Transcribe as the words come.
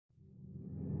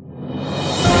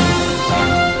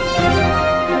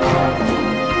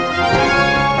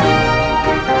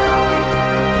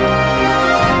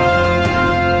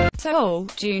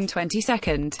June 22,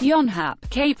 Yonhap,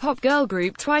 K-pop girl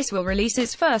group Twice will release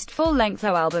its first full-length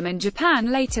album in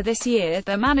Japan later this year,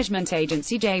 their management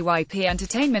agency JYP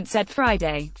Entertainment said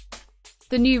Friday.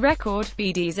 The new record,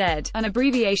 BDZ, an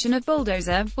abbreviation of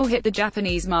bulldozer, will hit the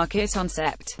Japanese market on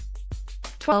Sept.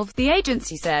 12, the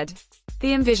agency said.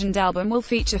 The envisioned album will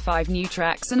feature 5 new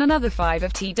tracks and another 5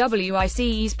 of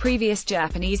TWICE's previous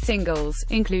Japanese singles,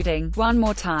 including One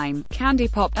More Time, Candy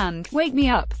Pop, and Wake Me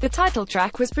Up. The title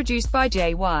track was produced by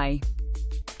J.Y.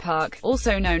 Park,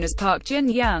 also known as Park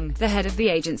Jin-young, the head of the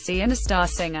agency and a star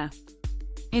singer.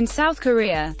 In South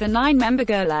Korea, the 9-member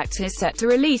girl act is set to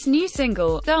release new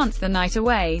single, Dance the Night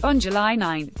Away, on July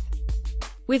 9.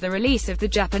 With the release of the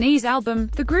Japanese album,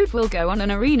 the group will go on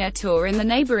an arena tour in the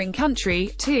neighboring country,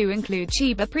 to include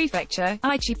Chiba Prefecture,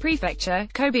 Aichi Prefecture,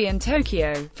 Kobe and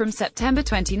Tokyo, from September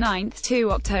 29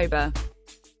 to October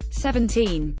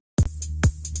 17.